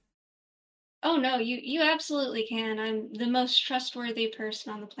 Oh no, you absolutely can. I'm the most trustworthy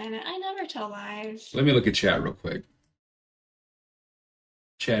person on the planet. I never tell lies. Let me look at chat real quick.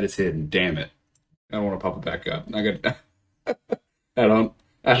 Chat is hidden. Damn it. I don't want to pop it back up. I got. I don't.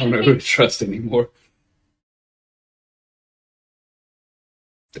 I don't know who to trust anymore.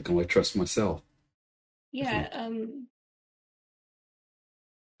 I can only trust myself. Yeah,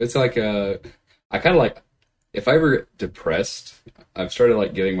 It's like I kind of like if I ever get depressed, I've started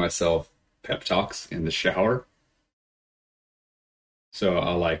like giving myself pep talks in the shower. So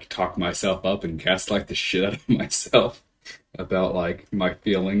I'll like talk myself up and gaslight the shit out of myself about like my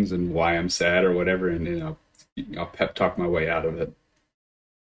feelings and why I'm sad or whatever, and then I'll pep talk my way out of it.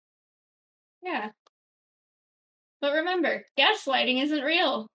 yeah. But remember, gaslighting isn't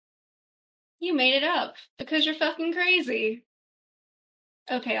real. You made it up because you're fucking crazy.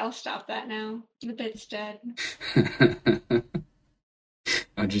 Okay, I'll stop that now. The bit's dead.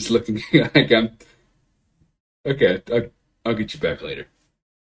 I'm just looking like I'm okay. I'll get you back later.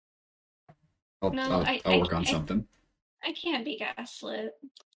 I'll No, I'll, I'll work on something. I can't be gaslit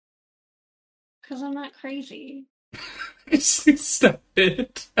because I'm not crazy. Stop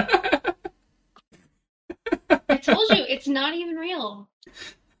it. I told you it's not even real.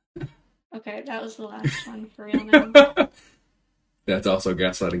 Okay, that was the last one for real now. That's also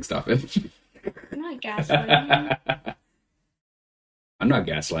gaslighting. Stop it. I'm not gaslighting. I'm not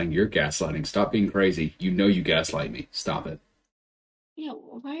gaslighting. You're gaslighting. Stop being crazy. You know you gaslight me. Stop it. Yeah,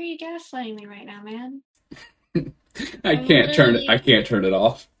 why are you gaslighting me right now, man? I I'm can't turn it. literally I can't turn it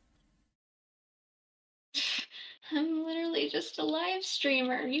off. I'm literally just a live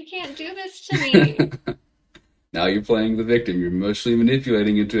streamer. You can't do this to me. Now you're playing the victim. You're emotionally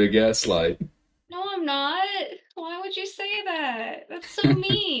manipulating into a gaslight. No, I'm not. Why would you say that? That's so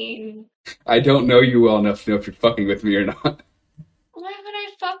mean. I don't know you well enough to know if you're fucking with me or not. Why would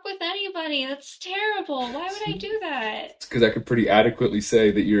I fuck with anybody. That's terrible. Why would I do that? It's because I could pretty adequately say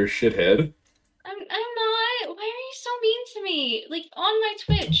that you're a shithead. I'm not. Why are you so mean to me? Like, on my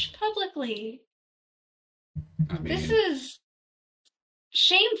Twitch, publicly. I mean, This is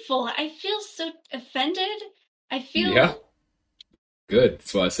shameful. I feel so offended. I feel... yeah, good.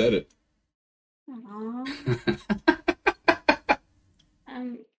 That's why I said it.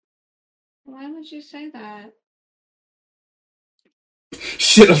 Why would you say that?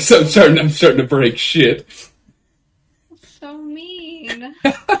 Shit, I'm starting to break shit. That's so mean.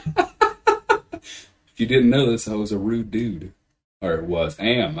 If you didn't know this, I was a rude dude. Or I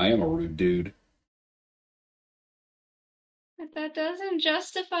am a rude dude. But that doesn't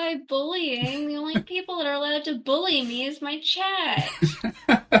justify bullying. The only people that are allowed to bully me is my chat.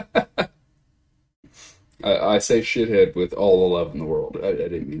 I say shithead with all the love in the world. I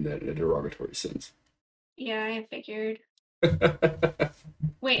didn't mean that in a derogatory sense. Yeah, I figured.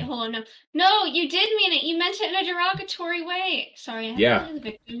 Wait, hold on. No, you did mean it. You meant it in a derogatory way. Sorry, I have to play the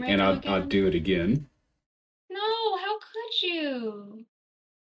victim right now again. I'll do it again. No, how could you?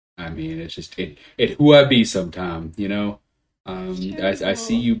 I mean, it's just it who I be sometime, you know. I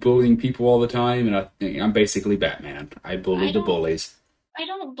see you bullying people all the time, and I'm basically Batman. I bully the bullies. I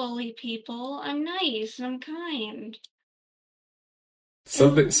don't bully people. I'm nice and I'm kind.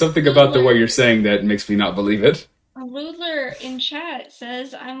 Something about the way you're saying that makes me not believe it. A Loodler in chat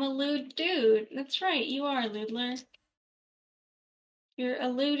says I'm a lewd dude. That's right, you are, Loodler. You're a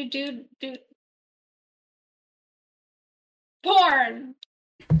lewd dude. Porn!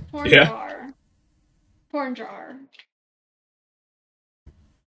 Porn Yeah. jar. Porn jar.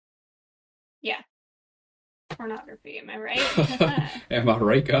 Yeah. Pornography, am I right? Am I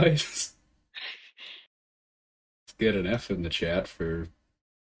right, guys? Let's get an F in the chat for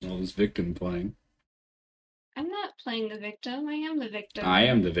all this victim playing. I'm not playing the victim. I am the victim. I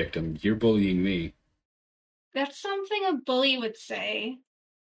am the victim. You're bullying me. That's something a bully would say.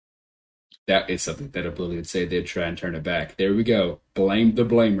 That is something that a bully would say. They'd try and turn it back. There we go. Blame the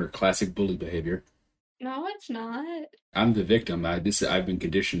blamer. Classic bully behavior. No, it's not. I'm the victim. I've been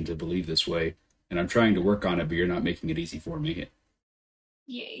conditioned to believe this way, and I'm trying to work on it, but you're not making it easy for me.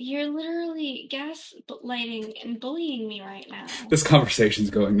 You're literally gaslighting and bullying me right now. This conversation's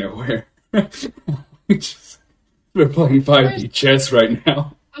going nowhere. We're playing 5D chess right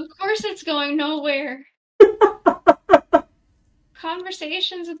now. Of course it's going nowhere.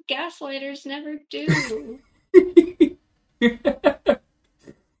 Conversations with gaslighters never do.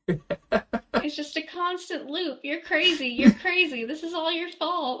 It's just a constant loop. You're crazy. You're crazy. This is all your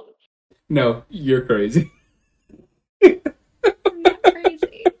fault. No, you're crazy. I'm not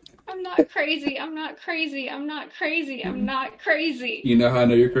crazy. I'm not crazy. I'm not crazy. I'm not crazy. I'm not crazy. You know how I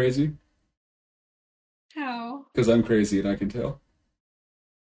know you're crazy? How? Because I'm crazy and I can tell.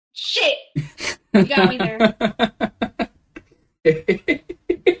 Shit! You got me there.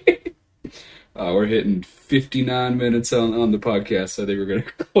 We're hitting 59 minutes on the podcast, so I think we're going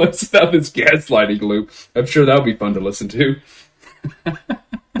to close out this gaslighting loop. I'm sure that'll be fun to listen to.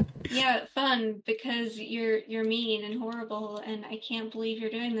 Yeah, fun, because you're mean and horrible, and I can't believe you're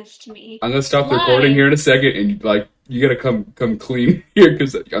doing this to me. I'm going to stop the recording here in a second, and you got to come clean here,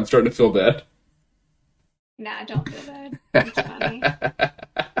 because I'm starting to feel bad. Nah, don't feel bad. It's funny.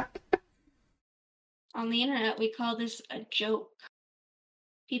 On the internet, we call this a joke.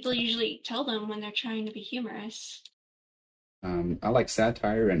 People usually tell them when they're trying to be humorous. I like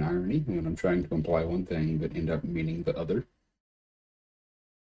satire and irony when I'm trying to imply one thing but end up meaning the other.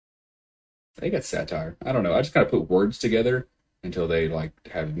 I think that's satire. I don't know. I just kind of put words together until they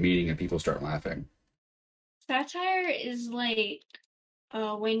have meaning and people start laughing. Satire is like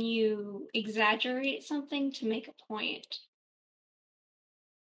when you exaggerate something to make a point.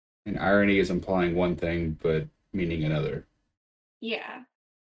 And irony is implying one thing but meaning another. Yeah.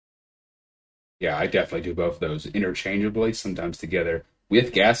 Yeah, I definitely do both of those interchangeably, sometimes together.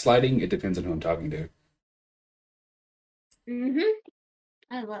 With gaslighting, it depends on who I'm talking to. Mm-hmm.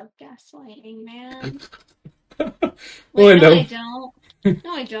 I love gaslighting, man. Well, no, I don't.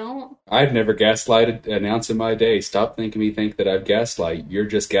 No, I don't. I've never gaslighted an ounce in my day. Stop making me think that I've gaslight. You're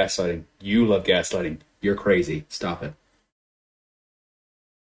just gaslighting. You love gaslighting. You're crazy. Stop it.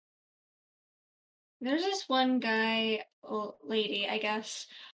 There's this one guy, or lady, I guess,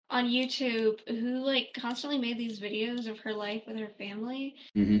 on YouTube who constantly made these videos of her life with her family.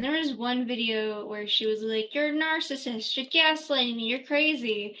 Mm-hmm. And there was one video where she was like, "You're a narcissist, you're gaslighting me, you're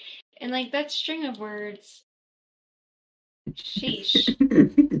crazy." And that string of words. Sheesh.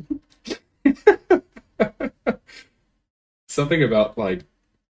 Something about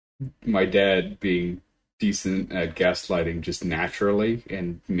my dad being decent at gaslighting just naturally,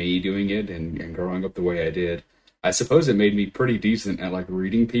 and me doing it and growing up the way I did. I suppose it made me pretty decent at like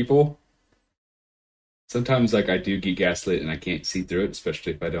reading people. Sometimes like I do get gaslit and I can't see through it,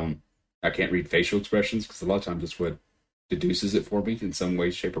 especially if I can't read facial expressions because a lot of times it's what deduces it for me in some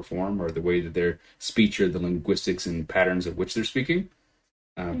way, shape, or form, or the way that their speech or the linguistics and patterns of which they're speaking.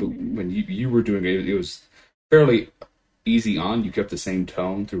 But when you were doing it, it was fairly easy on. You kept the same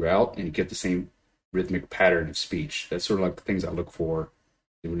tone throughout, and you kept the same rhythmic pattern of speech. That's sort of like the things I look for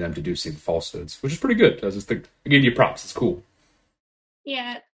when I'm deducing falsehoods, which is pretty good. I just think I give you props. It's cool.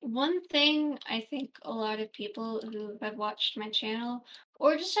 Yeah, one thing I think a lot of people who have watched my channel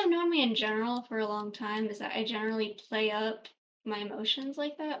or just have known me in general for a long time is that I generally play up my emotions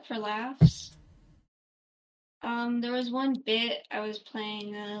like that for laughs. There was one bit I was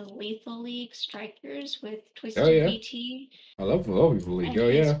playing Lethal League Strikers with Oh Twisted yeah, PT I love the league. and Oh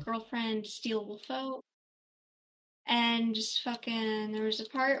his yeah. girlfriend Steel Wolfo, and just fucking there was a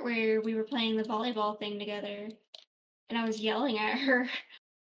part where we were playing the volleyball thing together, and I was yelling at her.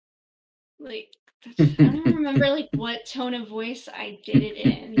 Like, I don't even remember like what tone of voice I did it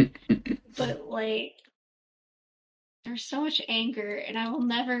in, but like there's so much anger, and I will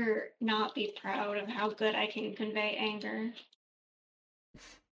never not be proud of how good I can convey anger.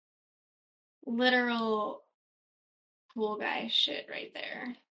 Literal cool guy shit right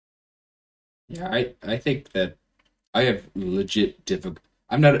there. Yeah, I think that I have legit difficult.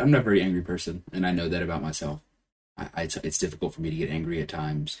 I'm not a very angry person, and I know that about myself. It's difficult for me to get angry at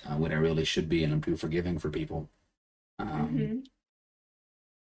times when I really should be, and I'm too forgiving for people. Um, Mm-hmm.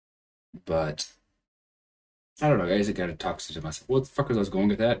 but I don't know, guys. It kind of talks to myself. What the fuck was I going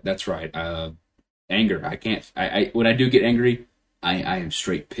with that? That's right. Anger. I can't. I when I do get angry, I am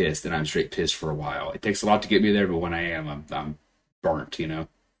straight pissed, and I'm straight pissed for a while. It takes a lot to get me there, but when I am, I'm burnt. You know.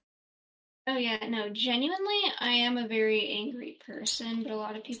 Oh yeah, no, genuinely, I am a very angry person, but a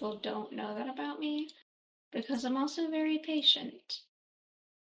lot of people don't know that about me because I'm also very patient.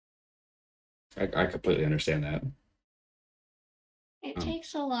 I completely understand that. It Um,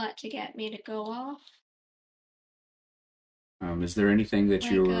 takes a lot to get me to go off. is there anything that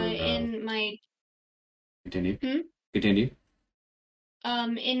Like you're in my continue? hmm? Continue.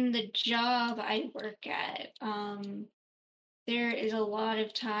 In the job I work at, there is a lot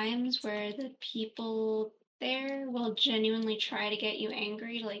of times where the people there will genuinely try to get you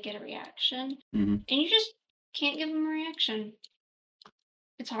angry to like get a reaction, Mm-hmm. and you just can't give them a reaction.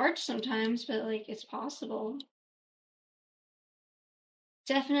 It's hard sometimes, but like it's possible.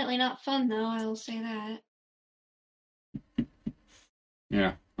 Definitely not fun though, I will say that.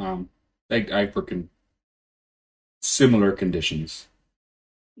 Yeah. I work in similar conditions.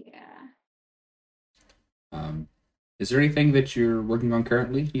 Yeah. Um, is there anything that you're working on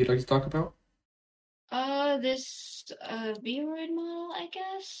currently you'd like to talk about? This Vroid model, I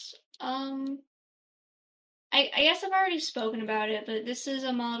guess. I guess I've already spoken about it, but this is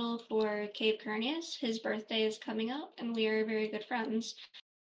a model for Cape Curnius. His birthday is coming up, and we are very good friends.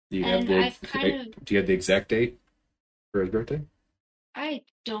 Do you have And the I've kind of, do you have the exact date for his birthday? I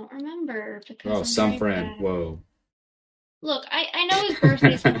don't remember because Oh, I'm some very friend. bad. Whoa. Look, I know his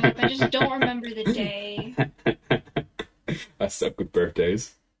birthday's coming up. I just don't remember the day. I suck with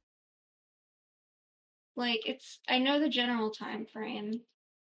birthdays. Like I know the general time frame.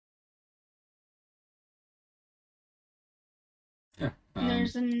 Yeah. And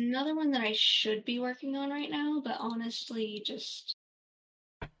there's another one that I should be working on right now, but honestly, just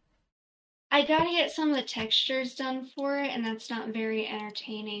I gotta get some of the textures done for it, and that's not very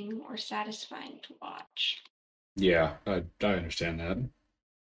entertaining or satisfying to watch. Yeah, I understand that.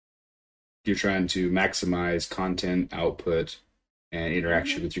 You're trying to maximize content output and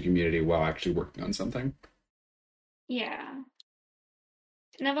interaction Hmm. with your community while actually working on something. Yeah.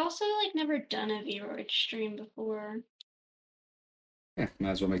 And I've also like never done a V-Roid stream before. Yeah,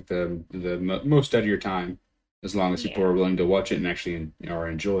 might as well make the most out of your time, as long as people Yeah. are willing to watch it and actually are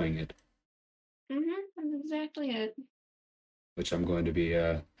enjoying it. That's exactly it. Which I'm going to be.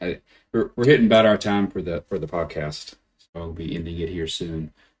 We're hitting about our time for the podcast, so I'll be ending it here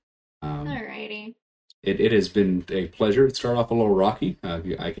soon. Um, Alrighty. it has been a pleasure. It started off a little rocky.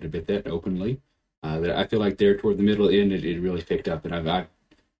 I can admit that openly. But I feel like there toward the middle end, it really picked up, and I've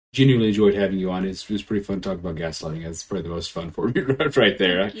genuinely enjoyed having you on. It was pretty fun talking about gaslighting. It's probably the most fun for me right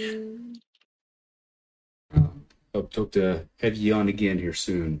there. Thank you. Hope to have you on again here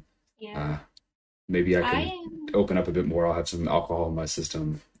soon. Yeah. Uh, maybe I I can am. open up a bit more. I'll have some alcohol in my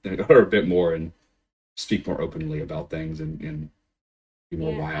system, or a bit more, and speak more openly about things and be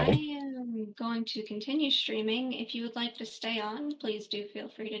more Yeah, I wild. am going to continue streaming. If you would like to stay on, please do feel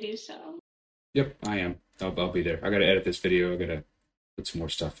free to do so. Yep, I am. I'll be there. I gotta edit this video. I gotta put some more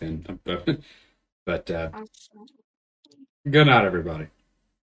stuff in. But Awesome. good night, everybody.